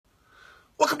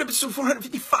Welcome to episode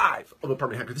 455 of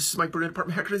Apartment Hacker. This is Mike Burnett,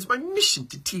 Apartment Hacker. It's my mission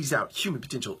to tease out human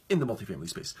potential in the multifamily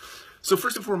space. So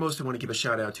first and foremost, I want to give a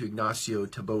shout out to Ignacio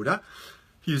Taboda.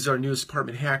 He is our newest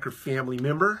Apartment Hacker family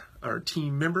member, our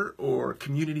team member, or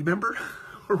community member,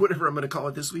 or whatever I'm going to call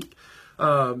it this week.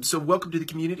 So welcome to the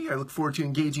community. I look forward to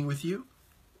engaging with you.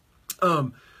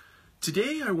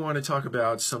 Today I want to talk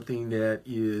about something that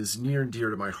is near and dear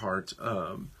to my heart,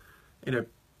 and I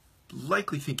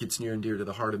likely think it's near and dear to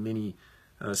the heart of many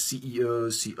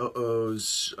CEOs,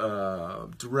 COOs,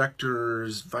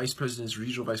 directors, vice presidents,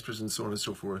 regional vice presidents, so on and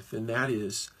so forth, and that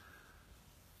is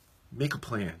make a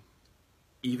plan,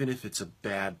 even if it's a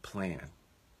bad plan.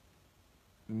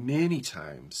 Many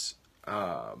times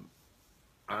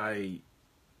I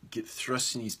get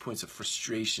thrust in these points of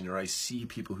frustration, or I see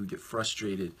people who get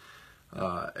frustrated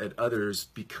at others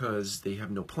because they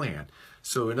have no plan.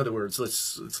 So in other words,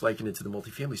 let's liken it to the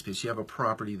multifamily space. You have a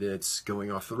property that's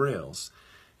going off the rails,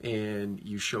 and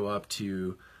you show up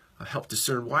to help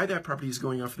discern why that property is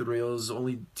going off the rails,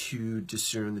 only to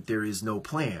discern that there is no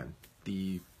plan.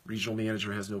 The regional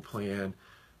manager has no plan,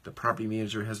 the property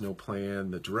manager has no plan,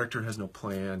 the director has no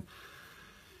plan.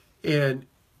 And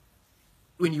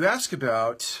when you ask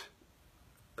about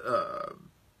the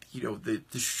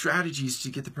strategies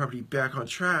to get the property back on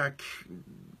track,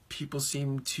 people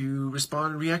seem to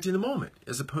respond and react in the moment,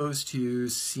 as opposed to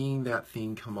seeing that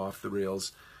thing come off the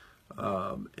rails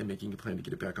and making a plan to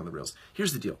get it back on the rails.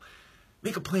 Here's the deal.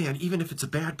 Make a plan, even if it's a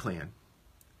bad plan.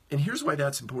 And here's why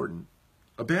that's important.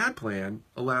 A bad plan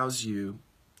allows you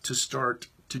to start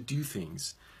to do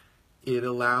things. It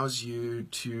allows you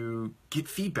to get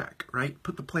feedback, right?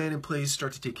 Put the plan in place,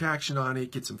 start to take action on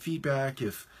it, get some feedback.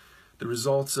 If the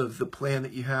results of the plan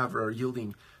that you have are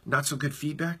yielding not so good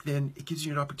feedback, then it gives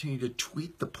you an opportunity to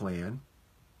tweak the plan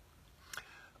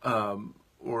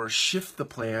or shift the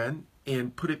plan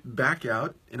and put it back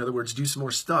out. In other words, do some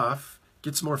more stuff,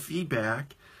 get some more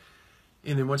feedback,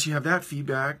 and then once you have that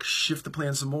feedback, shift the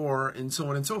plan some more, and so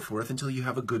on and so forth, until you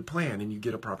have a good plan and you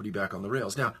get a property back on the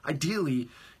rails. Now, ideally,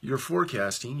 you're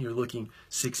forecasting, you're looking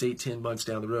 6, 8, 10 months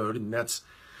down the road, and that's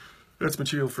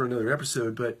material for another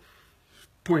episode, but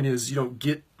point is, you don't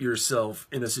get yourself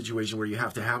in a situation where you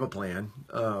have to have a plan,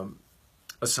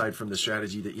 aside from the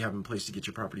strategy that you have in place to get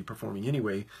your property performing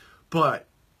anyway. But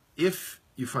if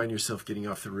you find yourself getting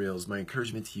off the rails, my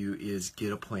encouragement to you is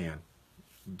get a plan.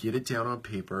 Get it down on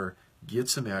paper, get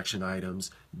some action items,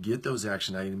 get those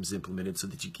action items implemented so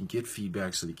that you can get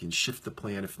feedback, so that you can shift the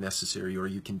plan if necessary, or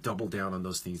you can double down on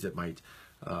those things that might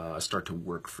start to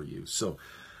work for you. So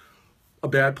a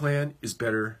bad plan is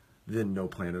better than no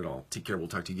plan at all. Take care. We'll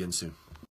talk to you again soon.